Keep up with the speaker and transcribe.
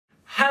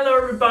Hello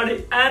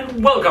everybody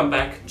and welcome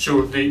back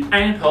to the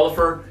Ant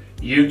Holleufer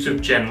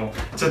YouTube channel.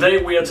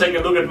 Today we are taking a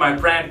look at my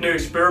brand new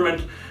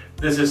experiment.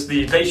 This is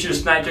the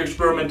Lasius Niger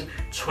experiment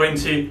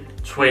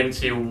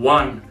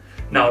 2021.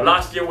 Now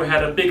last year we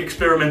had a big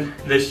experiment,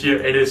 this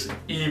year it is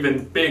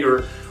even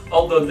bigger.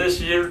 Although this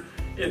year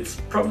it's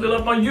probably a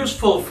lot more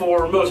useful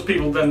for most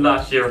people than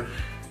last year.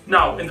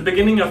 Now in the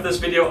beginning of this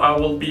video I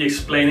will be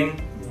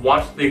explaining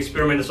what the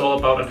experiment is all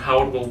about and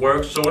how it will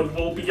work. So it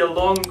will be a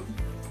long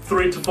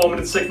 3 to 4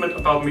 minute segment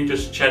about me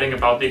just chatting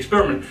about the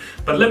experiment.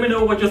 But let me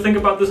know what you think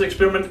about this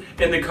experiment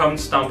in the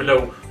comments down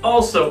below.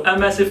 Also, a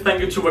massive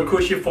thank you to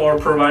WaKooshi for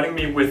providing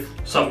me with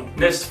some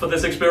nests for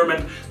this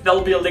experiment.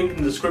 There'll be a link in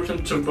the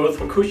description to both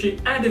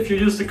WaKooshi, and if you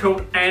use the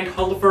code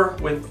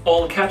ANTHOLLEUFER with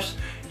all caps,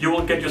 you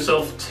will get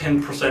yourself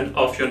 10%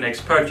 off your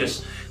next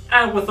purchase.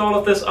 And with all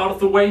of this out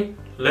of the way,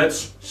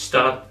 let's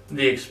start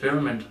the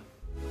experiment.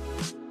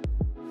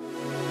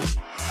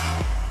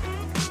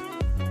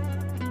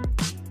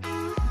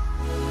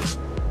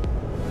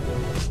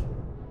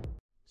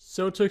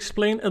 So to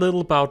explain a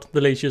little about the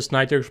Lasius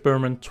Niger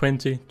experiment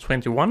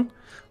 2021,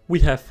 we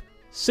have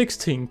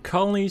 16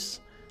 colonies,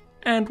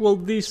 and well,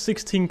 these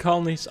 16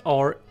 colonies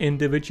are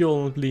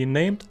individually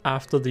named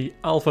after the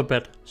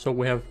alphabet. So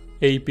we have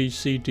A, B,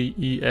 C, D,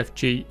 E, F,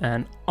 G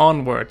and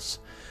onwards.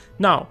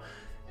 Now,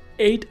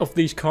 8 of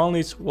these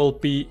colonies will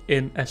be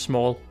in a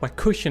small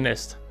WaKooshi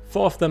nest.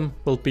 4 of them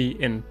will be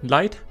in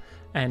light,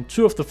 and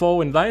 2 of the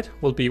 4 in light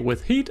will be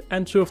with heat,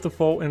 and 2 of the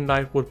 4 in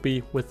light will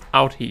be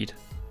without heat.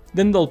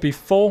 Then there'll be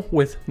 4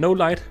 with no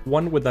light,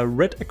 1 with a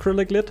red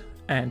acrylic lid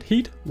and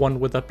heat, 1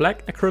 with a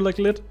black acrylic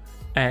lid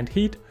and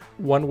heat,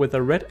 1 with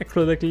a red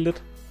acrylic lid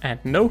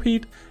and no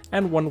heat,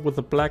 and 1 with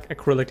a black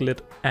acrylic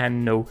lid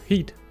and no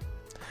heat.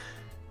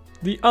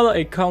 The other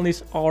 8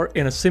 colonies are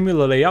in a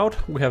similar layout.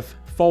 We have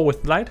 4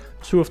 with light,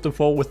 2 of the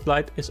 4 with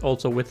light is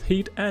also with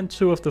heat, and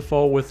 2 of the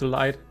 4 with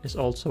light is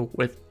also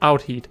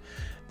without heat.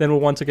 Then we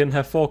once again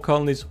have 4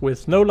 colonies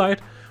with no light,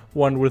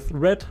 1 with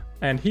red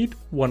and heat,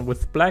 1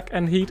 with black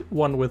and heat,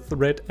 1 with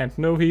red and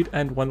no heat,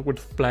 and 1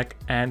 with black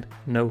and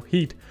no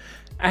heat.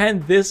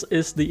 And this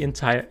is the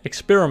entire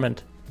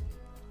experiment.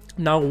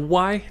 Now,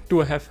 why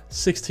do I have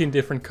 16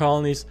 different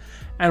colonies,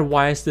 and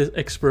why is this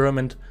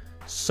experiment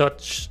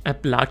such a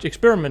large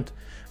experiment?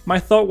 My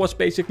thought was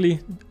basically,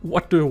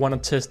 what do I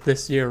want to test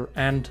this year?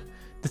 And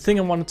the thing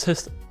I want to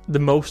test the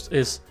most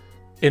is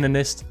in a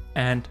nest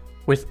and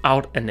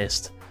without a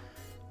nest.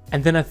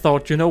 And then I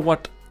thought, you know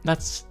what,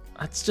 that's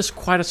just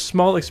quite a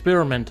small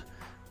experiment,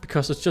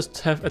 because it's just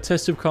have a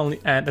test tube colony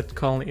and a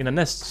colony in a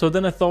nest. So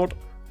then I thought,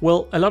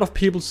 well, a lot of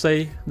people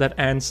say that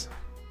ants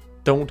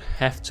don't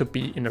have to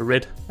be in a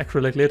red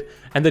acrylic lid,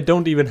 and they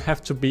don't even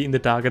have to be in the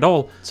dark at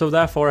all. So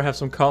therefore I have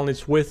some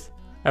colonies with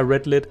a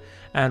red lid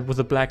and with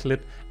a black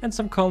lid, and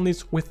some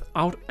colonies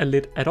without a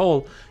lid at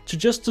all,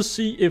 to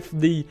see if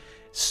the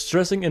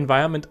stressing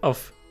environment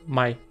of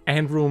my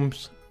ant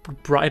room's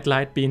bright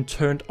light being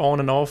turned on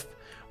and off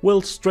will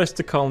stress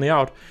the colony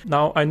out.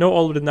 Now, I know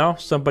already now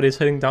somebody's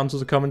heading down to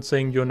the comments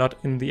saying you're not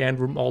in the ant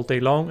room all day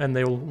long and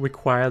they will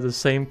require the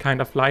same kind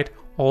of light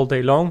all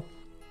day long.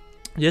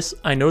 Yes,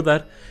 I know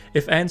that.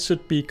 If ants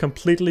should be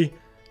completely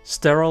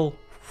sterile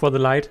for the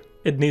light,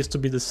 it needs to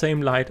be the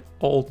same light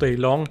all day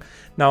long.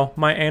 Now,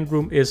 my ant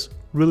room is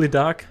really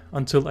dark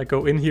until I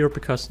go in here,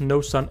 because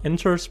no sun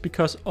enters,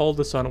 because all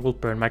the sun will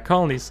burn my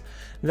colonies.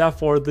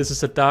 Therefore, this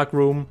is a dark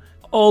room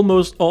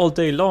almost all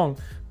day long.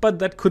 But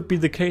that could be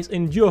the case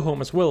in your home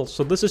as well.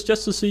 So this is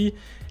just to see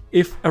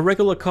if a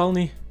regular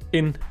colony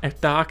in a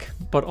dark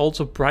but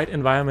also bright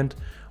environment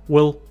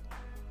will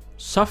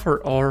suffer,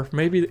 or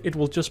maybe it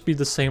will just be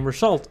the same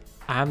result.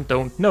 I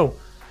don't know.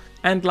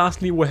 And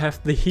lastly, we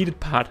have the heated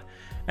part.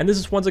 And this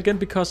is once again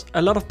because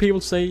a lot of people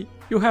say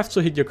you have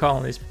to heat your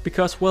colonies,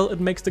 because, well, it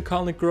makes the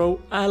colony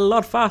grow a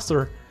lot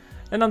faster.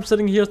 And I'm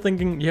sitting here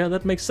thinking, yeah,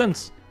 that makes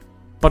sense.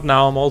 But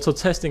now I'm also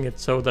testing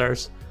it. So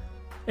there's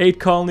 8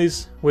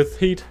 colonies with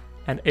heat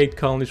and 8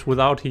 colonies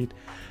without heat.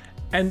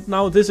 And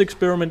now this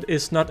experiment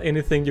is not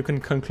anything you can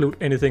conclude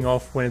anything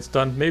of when it's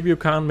done. Maybe you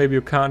can, maybe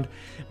you can't.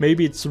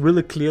 Maybe it's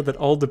really clear that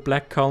all the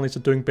black colonies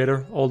are doing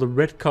better, all the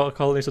red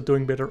colonies are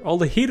doing better, all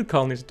the heated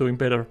colonies are doing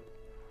better.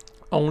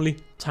 Only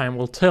time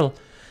will tell.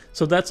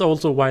 So that's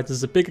also why this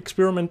is a big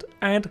experiment,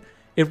 and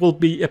it will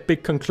be a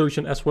big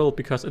conclusion as well,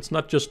 because it's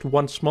not just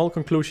one small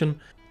conclusion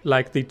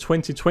like the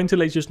 2020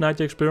 Lasius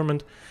Niger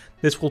experiment.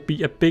 This will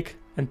be a big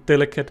and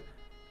delicate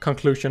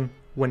conclusion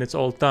when it's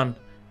all done.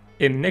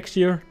 In next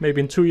year,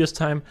 maybe in 2 years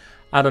time,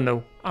 I don't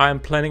know. I am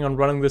planning on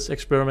running this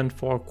experiment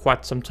for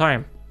quite some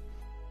time.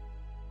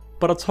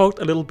 But I talked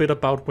a little bit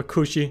about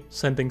WaKooshi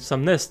sending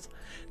some nests.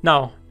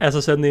 Now, as I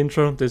said in the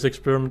intro, this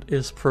experiment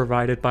is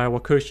provided by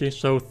WaKooshi,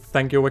 so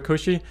thank you,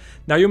 WaKooshi.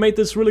 Now, you made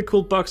this really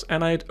cool box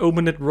and I had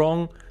opened it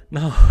wrong.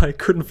 Now, I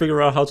couldn't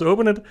figure out how to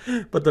open it,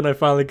 but then I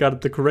finally got it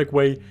the correct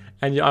way,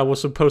 and yeah, I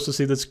was supposed to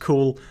see this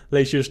cool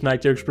Lasius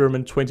Niger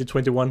experiment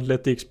 2021,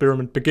 let the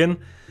experiment begin.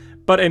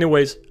 But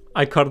anyways,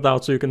 I cut it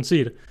out so you can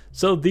see it.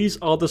 So these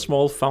are the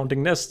small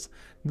founding nests.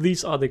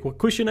 These are the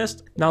WaKooshi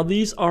nest. Now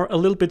these are a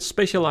little bit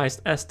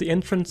specialized, as the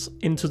entrance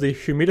into the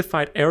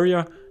humidified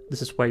area,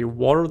 this is where you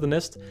water the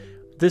nest,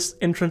 this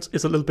entrance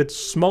is a little bit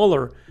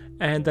smaller,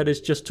 and that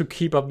is just to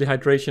keep up the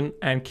hydration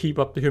and keep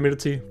up the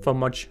humidity for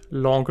much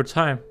longer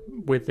time,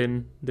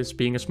 within this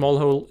being a small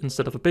hole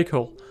instead of a big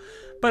hole.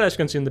 But as you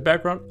can see in the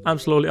background, I'm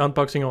slowly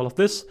unboxing all of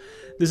this.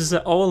 This is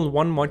an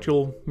all-in-one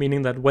module,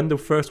 meaning that when the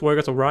first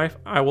workers arrive,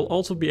 I will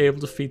also be able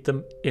to feed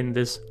them in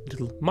this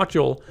little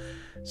module.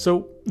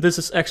 So this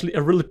is actually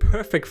a really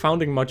perfect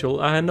founding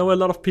module. I know a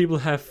lot of people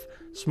have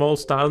small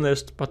style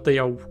nests, but they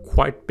are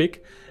quite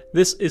big.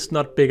 This is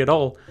not big at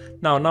all.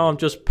 Now I'm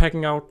just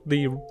packing out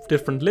the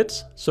different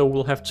lids. So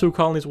we'll have 2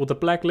 colonies with a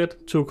black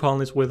lid, 2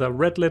 colonies with a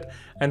red lid,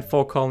 and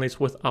 4 colonies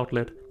without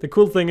lid. The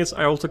cool thing is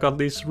I also got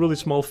these really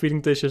small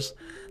feeding dishes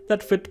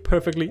that fit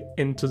perfectly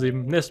into the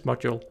nest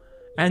module.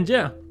 And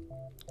yeah,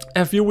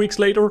 a few weeks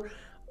later,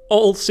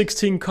 all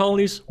 16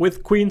 colonies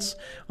with queens.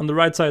 On the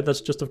right side,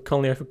 that's just a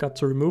colony I forgot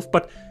to remove,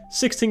 but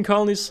 16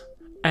 colonies,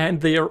 and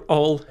they are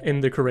all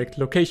in the correct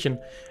location.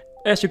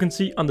 As you can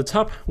see on the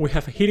top, we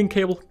have a heating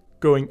cable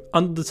going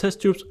under the test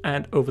tubes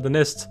and over the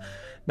nest.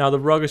 Now the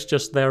rug is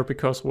just there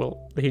because,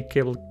 well, the heat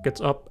cable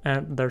gets up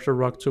and there's a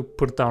rug to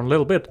put it down a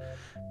little bit.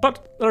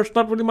 But there's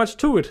not really much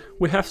to it.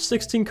 We have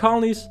 16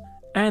 colonies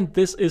and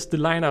this is the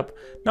lineup.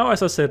 Now,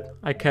 as I said,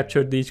 I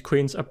captured these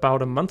queens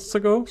about a month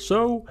ago,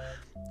 so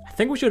I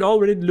think we should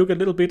already look a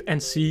little bit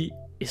and see,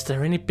 is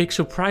there any big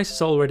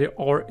surprises already,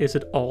 or is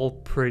it all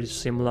pretty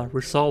similar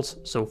results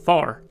so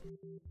far?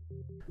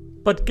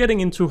 But getting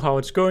into how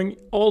it's going,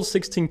 all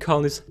 16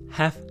 colonies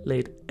have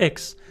laid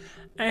eggs.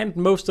 And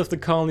most of the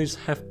colonies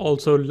have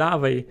also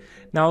larvae.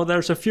 Now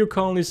there's a few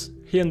colonies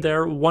here and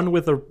there, one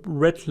with a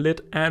red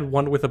lid and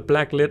one with a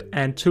black lid,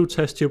 and 2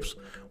 test tubes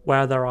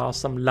where there are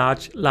some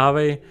large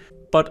larvae.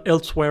 But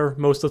elsewhere,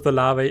 most of the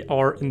larvae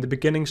are in the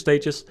beginning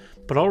stages.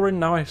 But already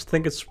now I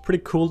think it's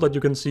pretty cool that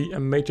you can see a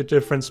major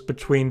difference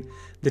between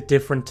the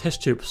different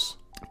test tubes.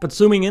 But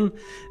zooming in,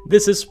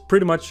 this is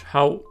pretty much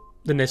how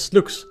the nest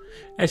looks.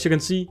 As you can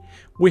see,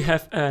 we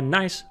have a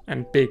nice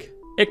and big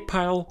egg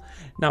pile.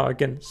 Now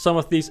again, some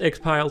of these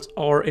egg piles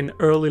are in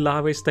early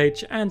larvae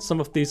stage and some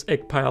of these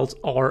egg piles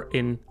are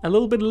in a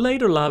little bit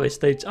later larvae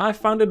stage. I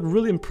found it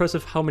really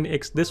impressive how many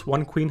eggs this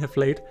one queen have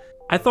laid.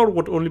 I thought it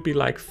would only be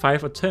like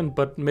 5 or 10,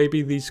 but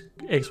maybe these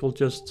eggs will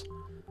just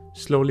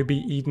slowly be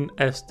eaten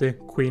as the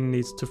queen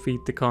needs to feed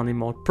the colony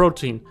more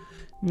protein.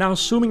 Now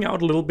zooming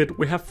out a little bit,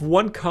 we have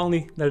one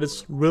colony that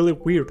is really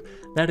weird.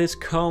 That is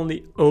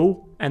colony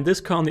O, and this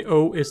colony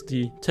O is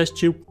the test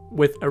tube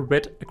with a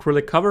red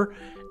acrylic cover.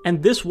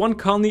 And this one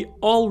colony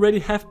already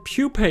have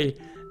pupae.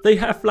 They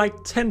have like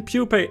 10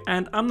 pupae,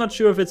 and I'm not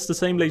sure if it's the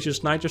same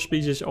Lasius Niger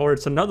species or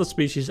it's another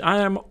species. I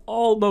am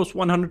almost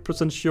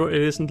 100% sure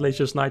it isn't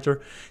Lasius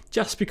Niger,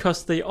 just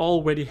because they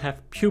already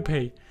have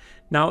pupae.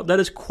 Now that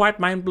is quite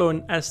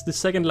mind-blowing, as the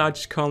second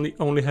largest colony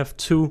only have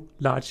 2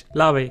 large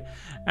larvae,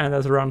 and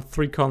there's around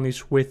 3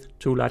 colonies with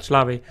 2 large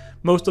larvae.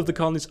 Most of the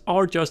colonies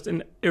are just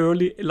in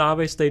early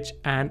larvae stage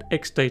and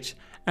egg stage,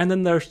 and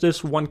then there's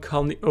this one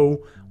colony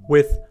O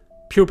with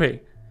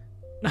pupae.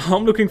 Now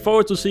I'm looking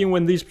forward to seeing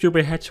when these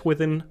pupae hatch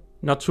within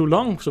not too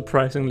long,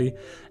 surprisingly,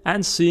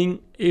 and seeing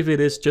if it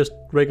is just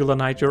regular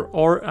Niger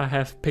or I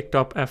have picked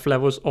up a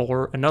Flavus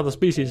or another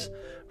species.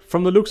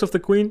 From the looks of the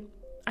queen,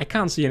 I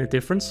can't see any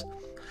difference.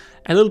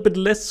 A little bit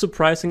less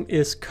surprising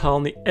is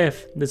colony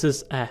F. This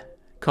is a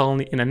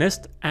colony in a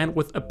nest and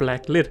with a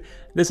black lid.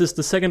 This is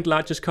the second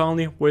largest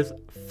colony with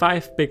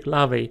 5 big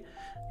larvae.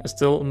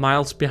 Still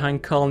miles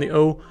behind colony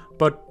O,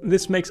 but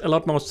this makes a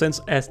lot more sense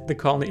as the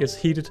colony is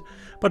heated.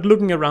 But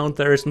looking around,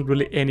 there isn't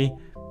really any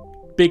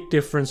big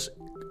difference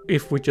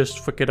if we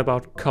just forget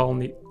about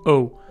colony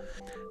O.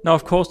 Now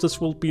of course this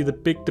will be the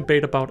big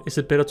debate about, is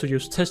it better to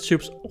use test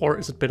tubes or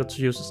is it better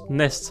to use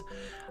nests?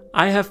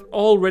 I have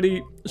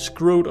already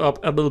screwed up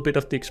a little bit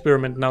of the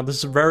experiment. Now this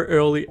is very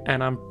early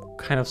and I'm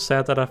kind of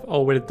sad that I've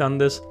already done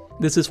this.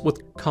 This is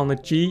with colony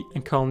G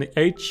and colony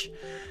H.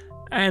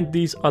 And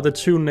these are the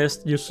 2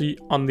 nests you see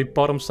on the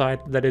bottom side,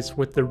 that is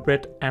with the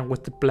red and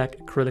with the black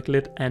acrylic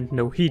lid and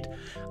no heat.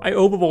 I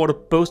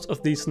overwatered both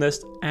of these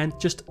nests and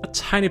just a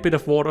tiny bit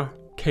of water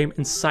came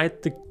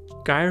inside the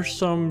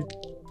gyrsum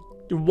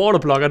water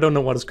block. I don't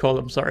know what it's called,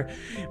 I'm sorry.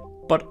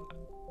 But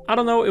I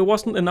don't know, it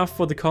wasn't enough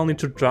for the colony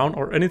to drown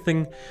or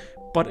anything,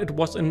 but it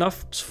was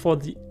enough for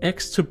the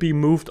eggs to be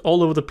moved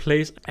all over the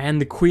place,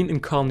 and the queen in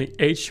colony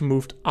H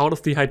moved out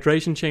of the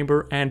hydration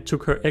chamber and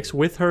took her eggs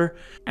with her,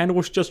 and it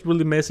was just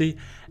really messy,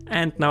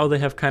 and now they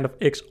have kind of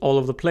eggs all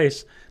over the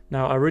place.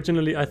 Now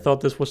originally I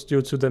thought this was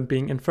due to them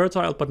being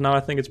infertile, but now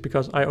I think it's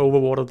because I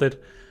overwatered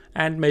it,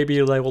 and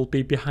maybe they will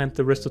be behind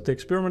the rest of the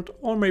experiment,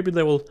 or maybe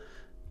they will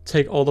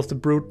take all of the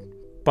brood,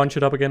 bunch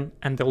it up again,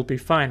 and they'll be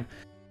fine.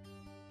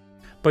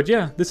 But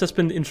yeah, this has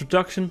been the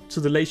introduction to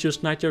the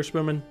Lasius Niger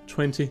experiment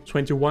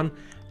 2021.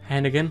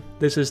 And again,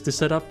 this is the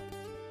setup.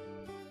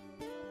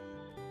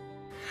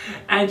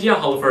 And yeah,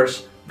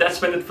 Holleuffers, that's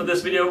been it for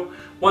this video.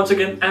 Once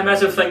again, a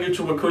massive thank you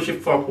to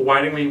WaKooshi for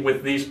providing me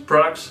with these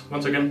products.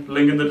 Once again,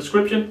 link in the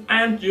description,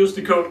 and use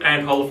the code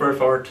ANTHOLLEUFER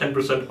for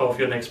 10% off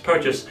your next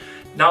purchase.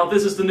 Now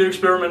this is the new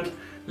experiment.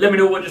 Let me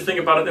know what you think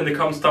about it in the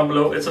comments down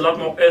below. It's a lot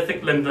more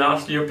ethical than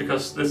last year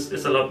because this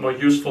is a lot more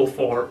useful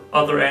for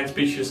other ant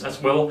species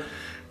as well.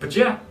 But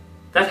yeah,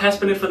 that has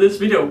been it for this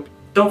video.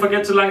 Don't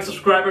forget to like and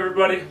subscribe,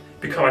 everybody.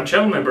 Become a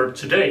channel member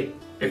today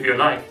if you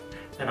like.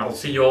 And I'll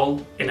see you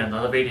all in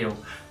another video.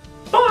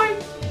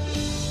 Bye!